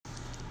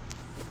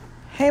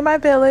Hey, my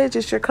village,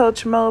 it's your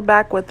Coach Mo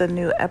back with a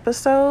new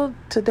episode.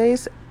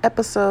 Today's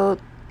episode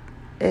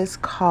is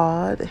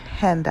called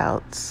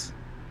Handouts.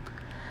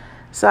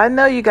 So I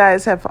know you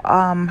guys have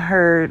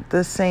heard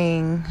the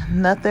saying,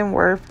 nothing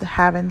worth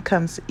having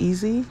comes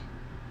easy.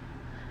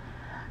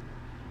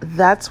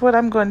 That's what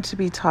I'm going to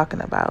be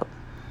talking about.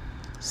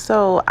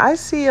 So I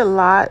see a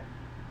lot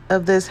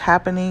of this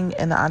happening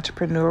in the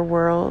entrepreneur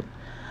world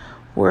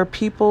where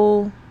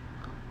people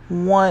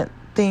want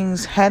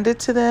things handed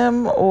to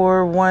them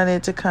or want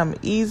it to come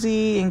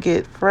easy and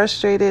get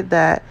frustrated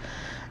that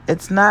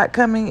it's not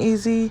coming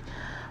easy.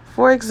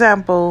 For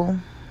example,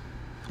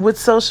 with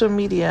social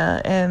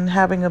media and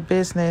having a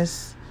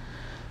business,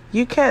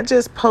 you can't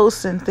just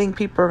post and think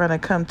people are going to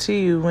come to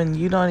you when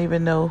you don't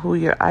even know who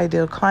your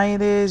ideal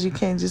client is. You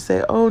can't just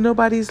say, oh,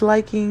 nobody's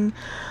liking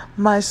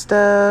my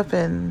stuff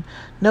and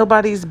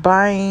nobody's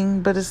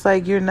buying, but it's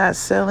like you're not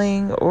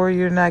selling or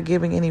you're not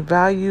giving any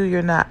value.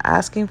 You're not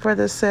asking for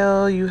the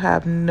sale. You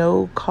have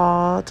no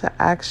call to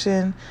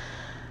action.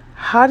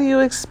 How do you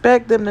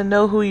expect them to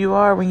know who you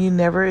are when you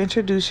never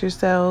introduce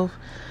yourself?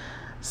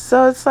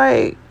 So it's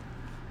like,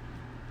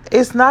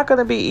 it's not going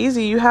to be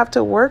easy. You have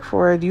to work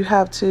for it. You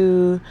have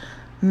to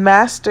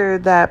master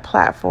that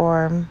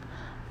platform.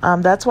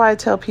 That's why I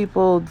tell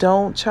people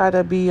don't try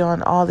to be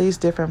on all these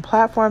different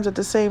platforms at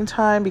the same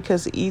time,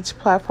 because each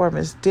platform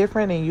is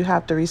different and you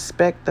have to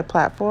respect the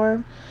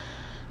platform.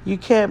 You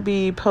can't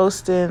be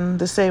posting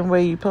the same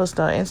way you post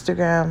on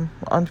Instagram,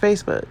 on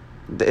Facebook.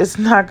 It's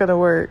not going to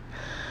work.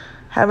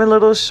 Having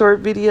little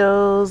short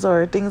videos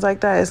or things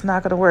like that, it's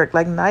not going to work.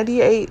 Like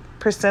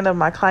 98% of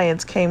my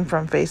clients came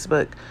from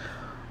Facebook.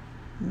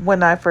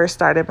 When I first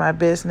started my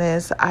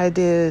business, I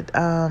did,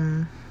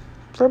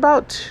 for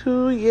about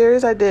 2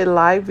 years, I did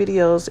live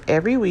videos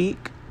every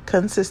week,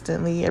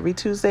 consistently. Every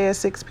Tuesday at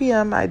 6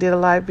 p.m., I did a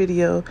live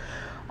video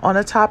on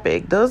a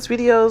topic. Those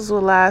videos will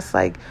last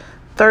like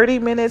 30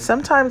 minutes,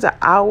 sometimes an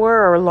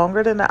hour or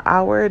longer than an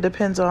hour. It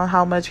depends on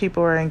how much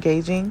people are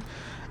engaging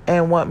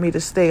and want me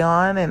to stay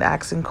on and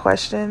asking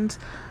questions.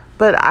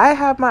 But I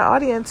have my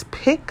audience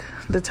pick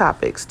the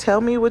topics.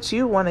 Tell me what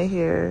you want to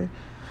hear.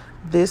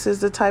 This is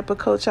the type of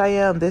coach I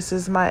am. This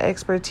is my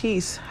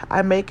expertise.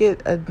 I make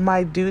it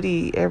my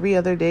duty every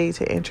other day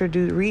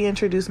to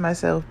reintroduce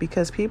myself,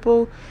 because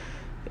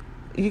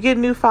you get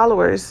new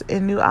followers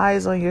and new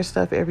eyes on your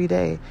stuff every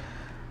day.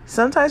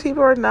 Sometimes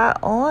people are not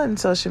on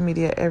social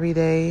media every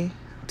day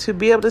to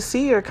be able to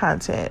see your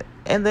content.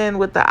 And then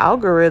with the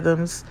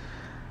algorithms,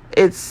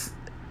 it's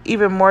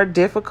even more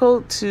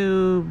difficult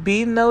to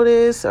be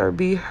noticed or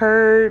be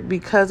heard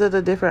because of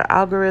the different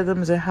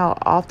algorithms and how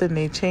often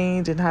they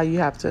change and how you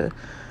have to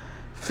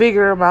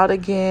figure them out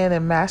again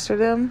and master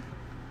them.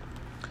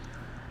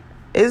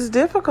 It's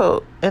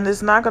difficult and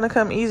it's not going to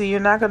come easy. You're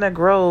not going to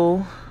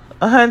grow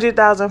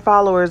 100,000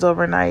 followers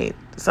overnight.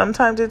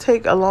 Sometimes it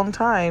takes a long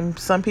time.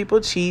 Some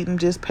people cheat and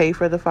just pay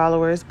for the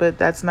followers, but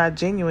that's not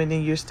genuine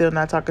and you're still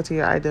not talking to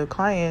your ideal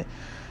client.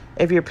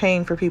 If you're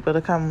paying for people to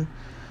come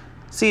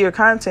see your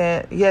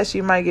content, yes,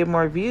 you might get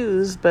more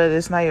views, but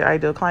it's not your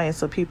ideal client,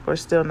 so people are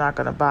still not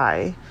going to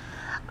buy.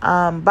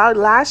 About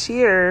last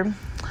year,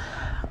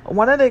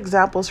 one of the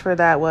examples for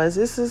that was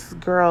this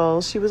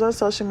girl. She was on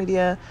social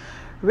media,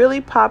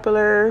 really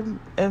popular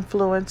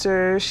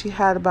influencer. She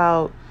had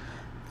about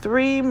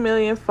 3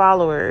 million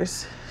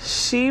followers.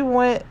 She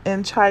went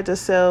and tried to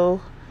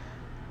sell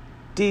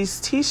these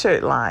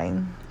t-shirt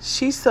line.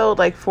 She sold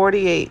like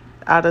 48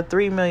 out of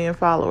 3 million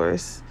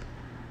followers.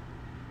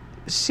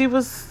 She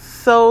was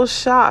so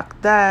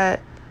shocked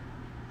that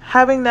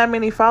having that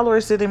many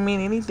followers didn't mean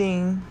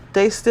anything.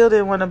 They still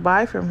didn't want to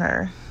buy from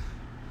her.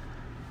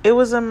 It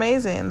was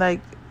amazing. Like,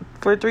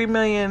 for 3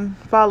 million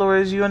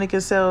followers, you only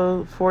can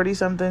sell 40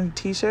 something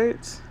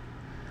t-shirts.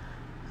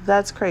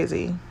 That's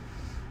crazy.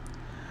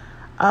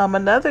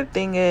 Another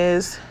thing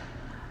is,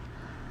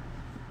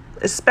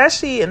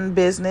 especially in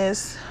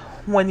business,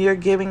 when you're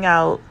giving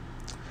out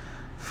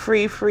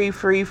free,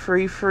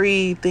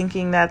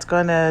 thinking that's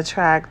going to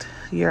attract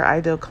your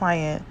ideal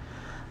client.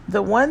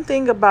 The one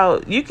thing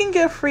about, you can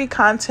get free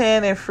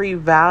content and free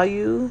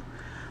value,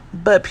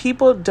 but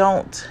people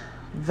don't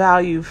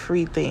value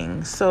free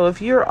things. So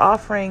if you're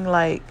offering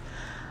like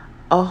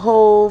a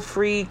whole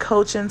free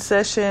coaching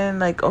session,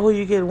 like, oh,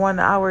 you get 1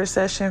 hour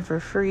session for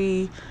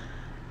free,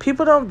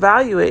 people don't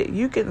value it.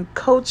 You can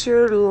coach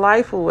your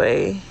life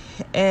away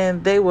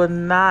and they will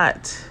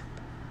not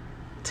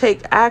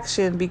take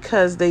action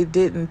because they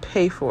didn't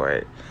pay for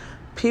it.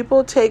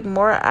 People take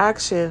more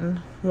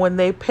action when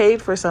they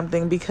paid for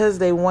something because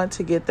they want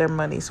to get their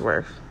money's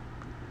worth.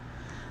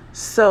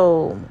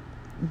 So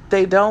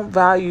they don't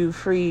value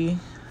free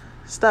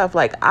stuff.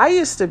 Like, I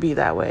used to be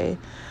that way.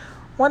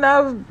 When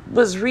I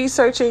was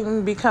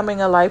researching becoming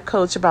a life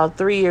coach about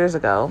 3 years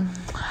ago,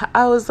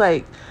 I was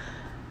like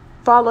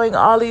following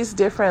all these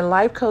different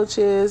life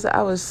coaches.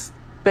 I was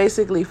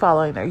basically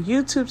following their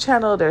YouTube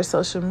channel, their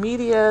social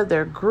media,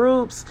 their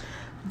groups.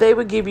 They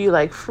would give you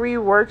like free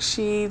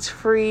worksheets,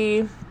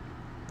 free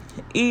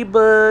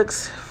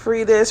ebooks,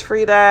 free this,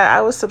 free that.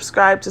 I was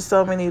subscribed to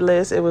so many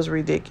lists. It was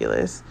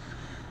ridiculous.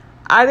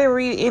 I didn't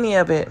read any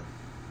of it.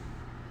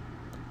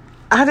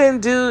 I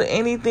didn't do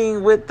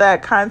anything with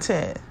that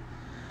content.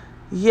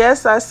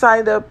 Yes, I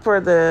signed up for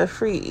the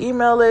free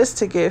email list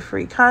to get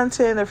free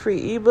content, a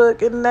free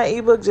ebook, and that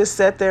ebook just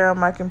sat there on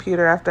my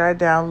computer after I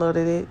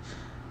downloaded it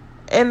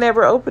and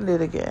never opened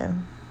it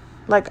again.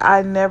 Like,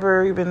 I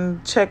never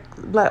even checked,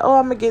 like, oh,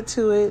 I'm going to get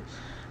to it.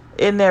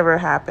 It never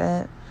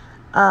happened.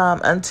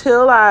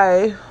 Until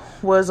I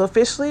was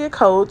officially a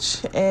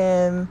coach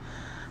and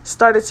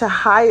started to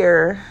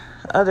hire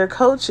other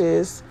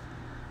coaches,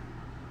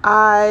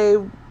 I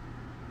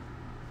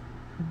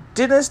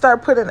didn't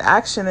start putting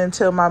action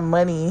until my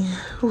money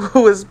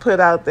was put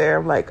out there.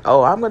 I'm like,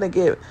 oh, I'm going to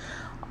get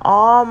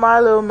all my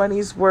little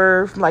money's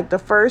worth. Like, the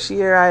first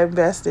year I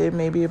invested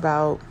maybe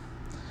about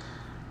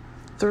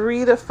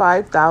 $3,000 to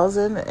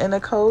 $5,000 in a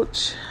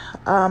coach.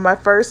 My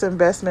first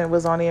investment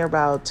was only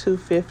about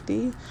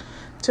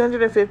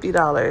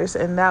 $250,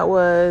 and that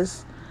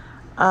was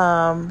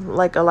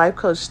like a life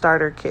coach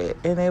starter kit,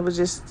 and it would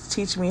just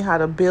teach me how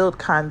to build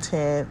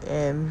content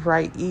and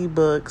write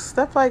ebooks,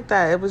 stuff like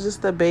that. It was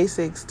just the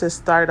basics to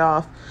start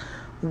off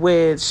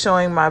with,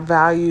 showing my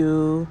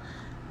value,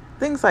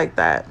 things like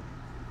that.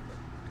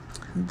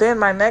 Then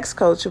my next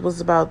coach, it was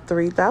about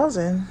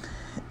 $3,000,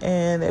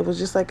 and it was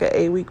just like an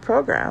 8-week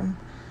program.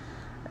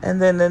 And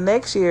then the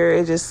next year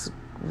it just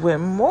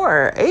went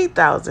more,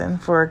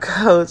 $8,000 for a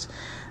coach.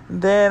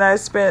 Then I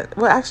spent,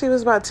 well, actually it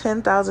was about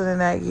 $10,000 in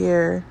that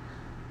year.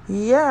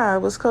 Yeah, it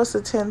was close to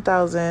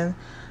 $10,000.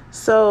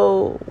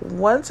 So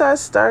once I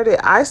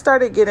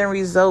started getting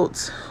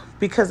results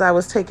because I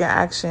was taking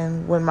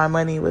action when my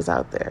money was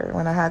out there.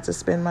 When I had to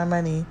spend my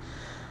money,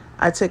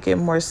 I took it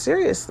more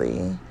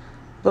seriously.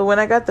 But when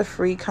I got the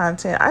free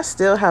content, I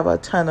still have a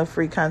ton of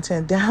free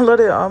content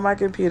downloaded on my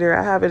computer.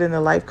 I have it in the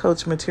Life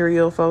Coach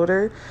material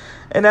folder,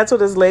 and that's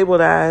what it's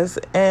labeled as.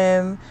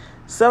 And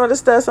some of the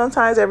stuff,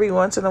 sometimes every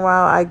once in a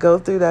while, I go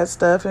through that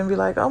stuff and be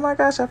like, oh my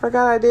gosh, I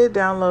forgot I did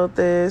download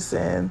this.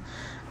 And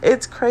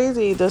it's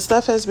crazy. The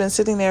stuff has been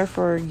sitting there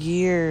for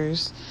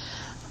years.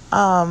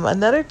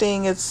 Another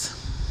thing is,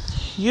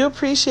 you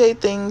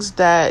appreciate things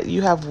that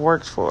you have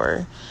worked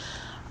for.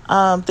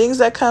 Things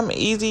that come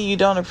easy, you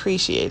don't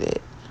appreciate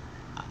it.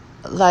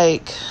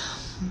 Like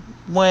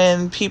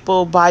when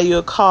people buy you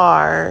a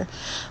car,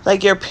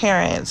 like your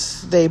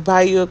parents, they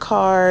buy you a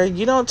car.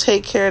 You don't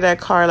take care of that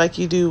car like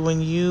you do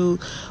when you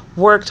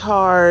worked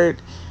hard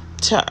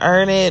to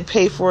earn it,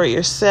 pay for it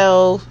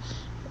yourself.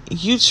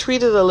 You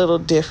treat it a little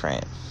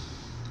different.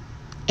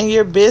 And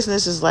your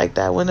business is like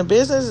that. When a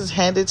business is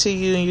handed to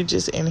you and you're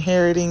just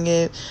inheriting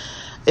it,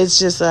 it's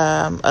just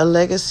a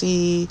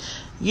legacy.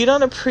 You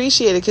don't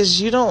appreciate it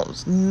because you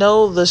don't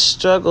know the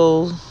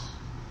struggle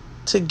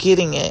to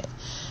getting it,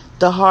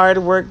 the hard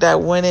work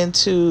that went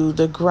into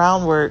the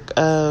groundwork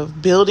of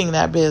building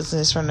that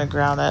business from the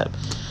ground up.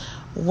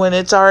 When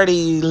it's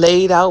already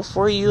laid out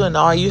for you and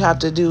all you have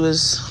to do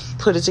is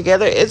put it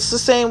together. It's the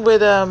same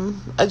with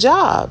a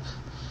job.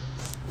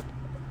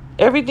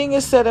 Everything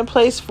is set in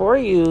place for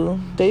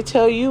you. They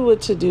tell you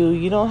what to do.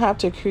 You don't have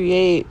to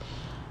create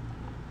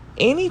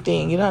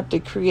anything. You don't have to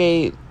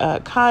create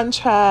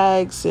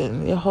contracts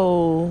and your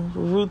whole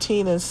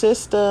routine and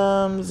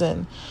systems,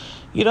 and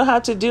you don't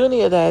have to do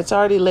any of that. It's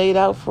already laid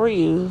out for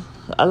you.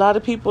 A lot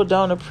of people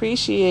don't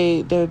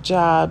appreciate their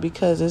job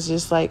because it's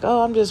just like,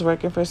 oh, I'm just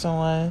working for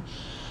someone.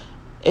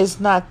 It's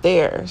not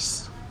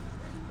theirs.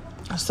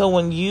 So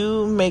when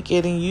you make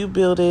it and you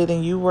build it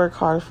and you work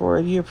hard for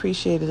it, you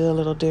appreciate it a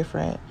little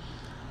different.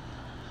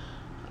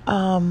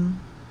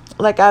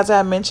 Like as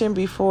I mentioned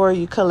before,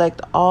 you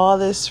collect all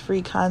this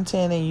free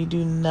content and you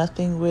do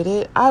nothing with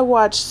it. I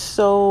watch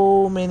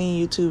so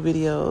many YouTube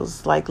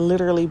videos, like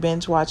literally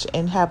binge watch,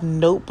 and have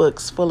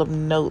notebooks full of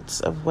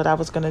notes of what I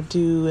was going to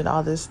do and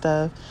all this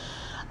stuff.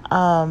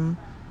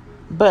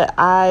 But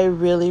I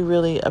really,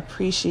 really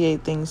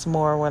appreciate things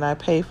more when I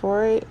pay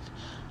for it.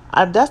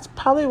 That's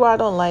probably why I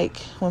don't like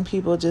when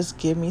people just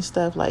give me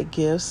stuff like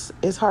gifts.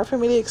 It's hard for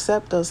me to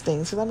accept those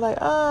things because I'm like,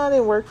 oh, I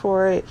didn't work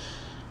for it.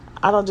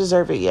 I don't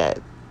deserve it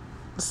yet.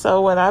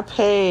 So when I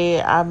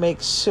pay, I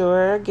make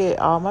sure I get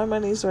all my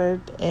money's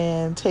worth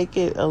and take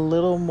it a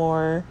little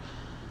more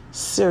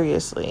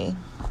seriously.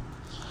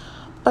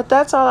 But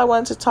that's all I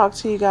wanted to talk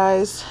to you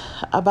guys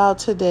about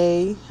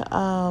today.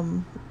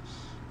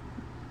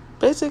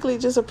 Basically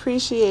just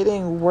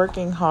appreciating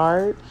working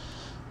hard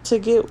to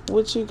get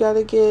what you got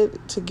to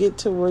get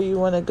to where you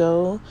want to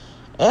go.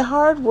 And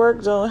hard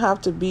work don't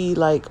have to be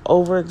like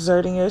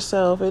overexerting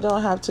yourself. It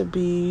don't have to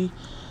be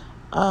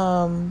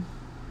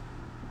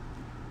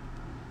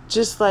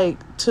just like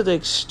to the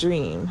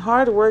extreme.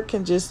 Hard work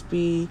can just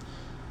be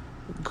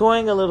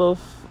going a little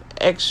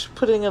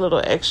putting a little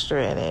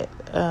extra in it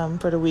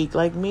for the week.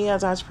 Like me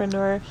as an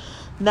entrepreneur,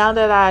 now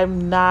that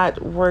I'm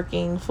not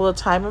working full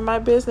time in my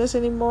business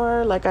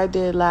anymore like I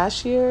did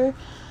last year,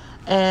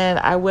 and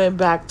I went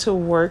back to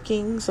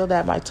working so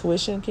that my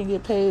tuition can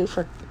get paid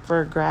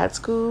for grad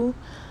school,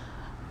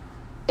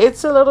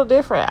 it's a little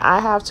different. I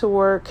have to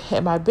work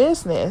in my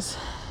business,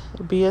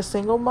 be a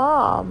single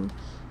mom,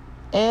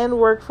 and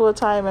work full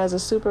time as a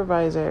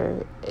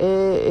supervisor. It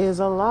is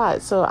a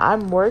lot. So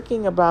I'm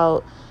working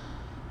about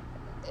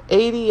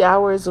 80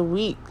 hours a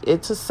week.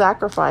 It's a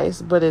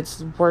sacrifice, but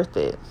it's worth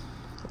it.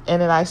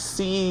 And then I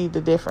see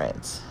the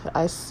difference.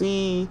 I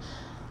see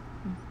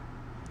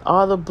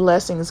all the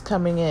blessings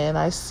coming in.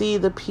 I see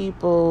the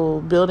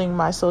people building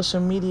my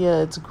social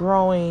media. It's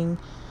growing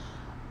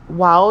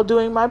while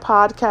doing my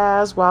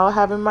podcast, while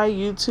having my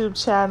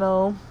YouTube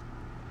channel,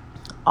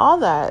 all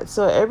that.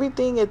 So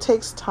everything, it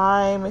takes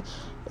time,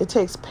 it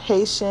takes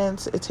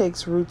patience, it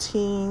takes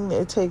routine,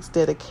 it takes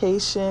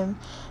dedication,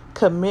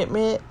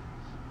 commitment,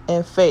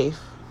 and faith.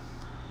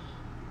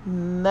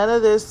 None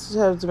of this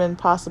has been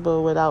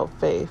possible without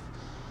faith.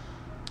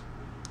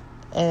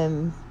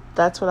 And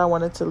that's what I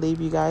wanted to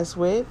leave you guys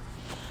with.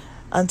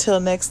 Until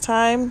next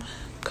time,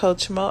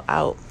 Coach Mo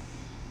out.